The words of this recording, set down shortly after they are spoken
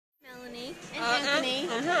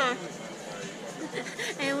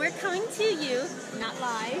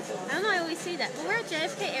live. I don't know, I always say that. But we're at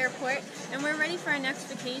JFK Airport, and we're ready for our next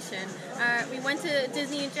vacation. We went to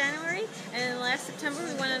Disney in January, and last September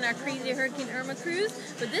we went on our crazy Hurricane Irma cruise.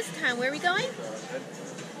 But this time, where are we going?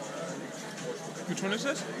 Which one is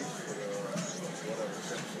this?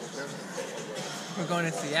 We're going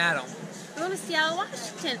to Seattle. We're going to Seattle,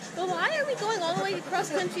 Washington. But why are we going all the way across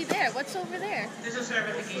country there? What's over there?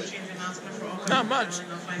 Not much.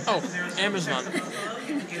 Oh, Amazon.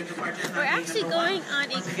 We're actually going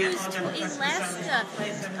on a cruise to Alaska.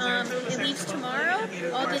 It leaves tomorrow,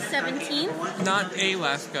 August 17th. Not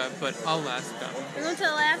Alaska, but Alaska. We're going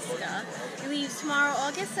to Alaska. It leaves tomorrow,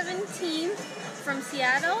 August 17th from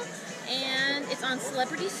Seattle, and it's on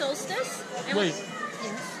Celebrity Solstice. And Wait,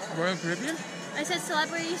 yes. Royal Caribbean? I said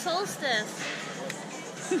Celebrity Solstice.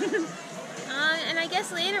 And I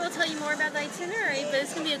guess later we'll tell you more about the itinerary, but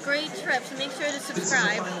it's going to be a great trip, so make sure to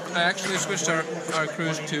subscribe. I actually switched our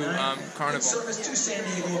cruise to Carnival.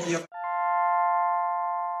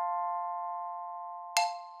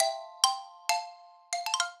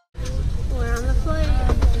 We're on the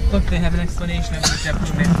flight. Look, they have an explanation of what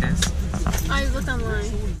Jeff meant is. I looked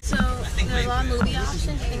online. So, there are a lot of movie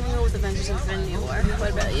options. I think we'll go with Avengers Infinity War.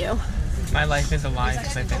 What about you? My life is a lie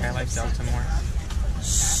because I think I like Delta more.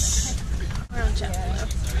 We're on JetBlue.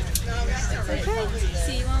 Okay,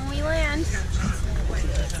 see you when we land.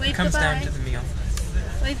 Wave Comes goodbye. down to the meal.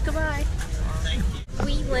 Wave goodbye.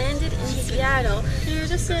 We landed in Seattle. You were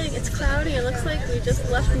just saying it's cloudy. It looks like we just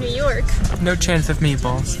left New York. No chance of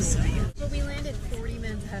meatballs. But we landed 40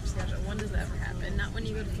 minutes ahead of schedule. When does that ever happen? Not when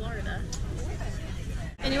you go to Florida.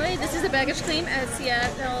 Anyway, this is the baggage claim at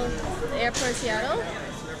Seattle Airport, Seattle.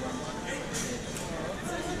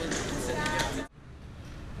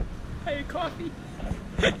 Hey, coffee.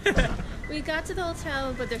 We got to the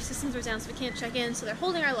hotel, but their systems were down, so we can't check in. So they're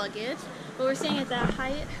holding our luggage. But we're staying at the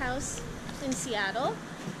Hyatt House in Seattle,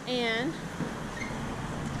 and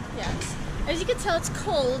yes, as you can tell, it's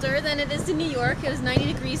colder than it is in New York. It was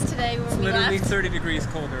 90 degrees today when we Literally left. 30 degrees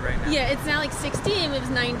colder right now. Yeah, it's now like 60, and it was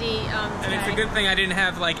 90 today. And it's a good thing I didn't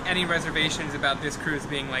have like any reservations about this cruise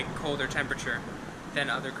being like colder temperature than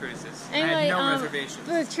other cruises. Anyway, I had no reservations.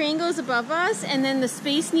 The train goes above us, and then the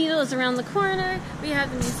Space Needle is around the corner. We have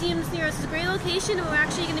the museums near us. It's a great location, and we're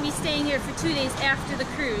actually going to be staying here for 2 days after the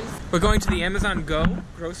cruise. We're going to the Amazon Go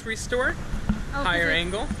grocery store, Oh, higher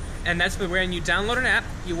angle, and that's when you download an app,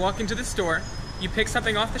 you walk into the store, you pick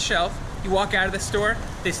something off the shelf, you walk out of the store,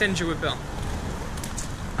 they send you a bill.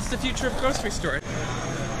 It's the future of grocery store.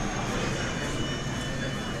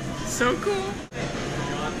 So cool.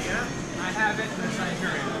 I have it, but it's not here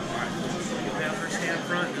anymore. Get that first stand up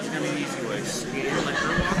front. This is going to be the easy way. Scan, let her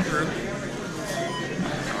walk through.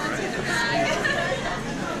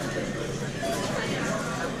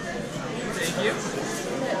 Thank you.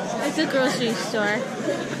 It's a grocery store.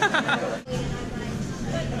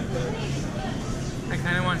 I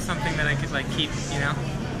kind of want something that I could like keep, you know?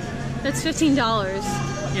 That's $15.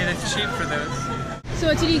 Yeah, that's cheap for those. So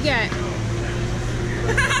what did you get?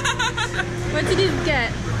 What did you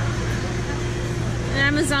get? An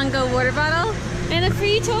Amazon Go water bottle and a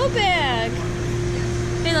free tote bag.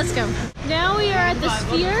 Hey, let's go. Now we are at the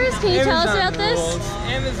Spheres. Can you tell us about this?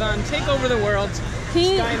 Amazon, take over the world. Can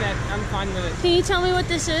you, Skynet, I'm fine with it. can you tell me what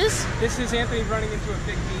this is? This is Anthony running into a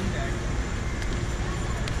big beanbag.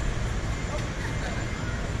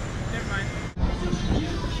 Never mind.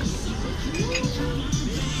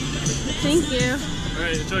 Thank you.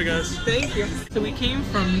 Alright, enjoy, guys. Thank you. So we came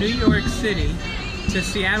from New York City to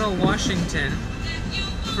Seattle, Washington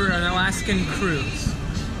for an Alaskan cruise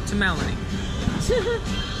to Melanie.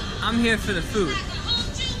 I'm here for the food.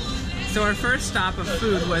 So our first stop of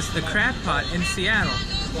food was the Crab Pot in Seattle,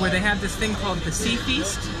 where they have this thing called the Sea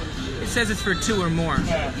Feast. It says it's for 2 or more.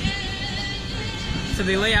 So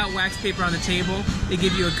they lay out wax paper on the table, they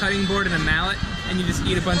give you a cutting board and a mallet, and you just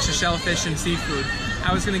eat a bunch of shellfish and seafood.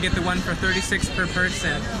 I was gonna get the one for $36 per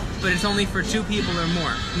person, but it's only for 2 people or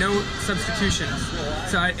more. No substitutions.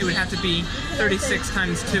 So it would have to be 36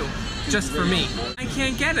 times 2, just for me. I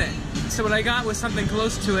can't get it. So what I got was something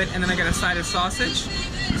close to it, and then I got a side of sausage.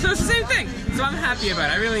 So it's the same thing. So I'm happy about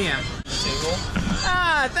it, I really am.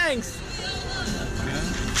 Ah, thanks.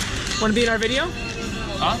 Wanna be in our video?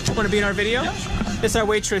 Huh? Wanna be in our video? Yeah. This is our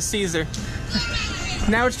waitress, Caesar.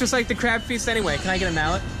 Now it's just like the crab feast anyway. Can I get a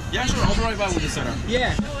mallet? Yeah, sure. I'll be right by with the center.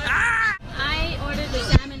 Yeah. Ah! I ordered the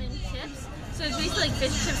salmon and chips. So it's basically like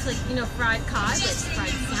fish chips, like, you know, fried cod, but it's fried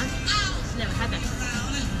salmon. Never had that.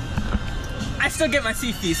 I still get my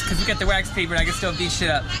sea feast because we got the wax paper and I can still beat shit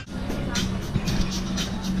up.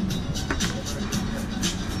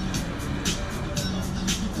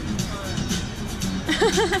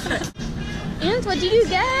 And what did you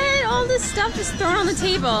get? All this stuff just thrown on the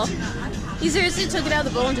table. He seriously took it out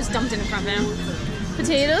of the bowl and just dumped it in front of him.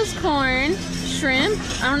 Potatoes, corn, shrimp,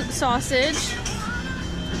 sausage,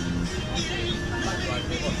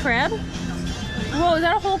 crab. Whoa, is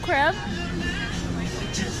that a whole crab?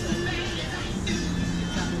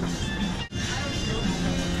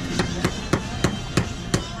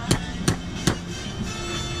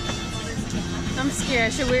 I'm scared. I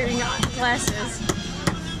should wear glasses.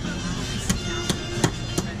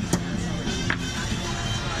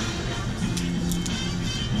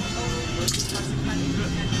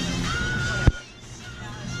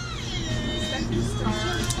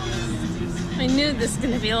 I knew this was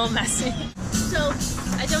going to be a little messy. So,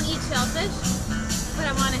 I don't eat shellfish, but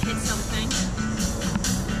I want to hit something.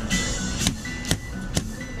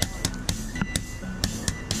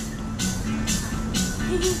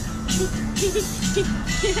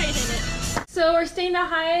 I hit it. So, we're staying at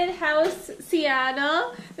Hyatt House,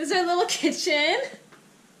 Seattle. This is our little kitchen.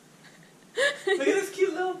 Look at this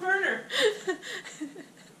cute little burner.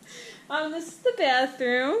 This is the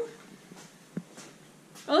bathroom.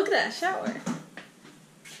 Oh, look at that shower.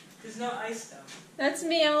 There's no ice though. That's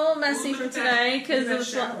me. I'm a little messy from tonight because it was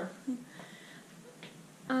shower.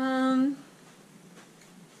 Oh,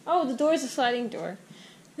 the door's a sliding door.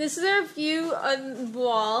 This is our view on the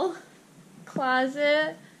wall,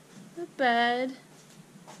 closet, the bed.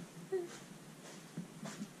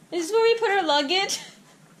 This is where we put our luggage.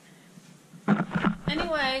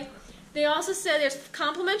 Anyway, they also said there's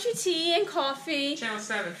complimentary tea and coffee. Channel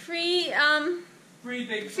 7. Free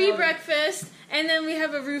Free breakfast, and then we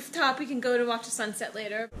have a rooftop we can go to watch the sunset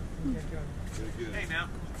later. Hey now.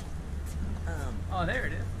 Oh, there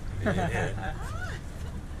it is.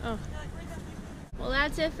 Oh. Well,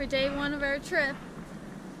 that's it for day 1 of our trip.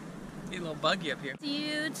 Get a little buggy up here.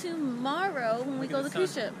 See you tomorrow when we go to the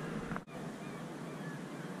cruise ship.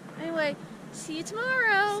 Anyway, see you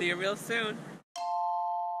tomorrow. See you real soon.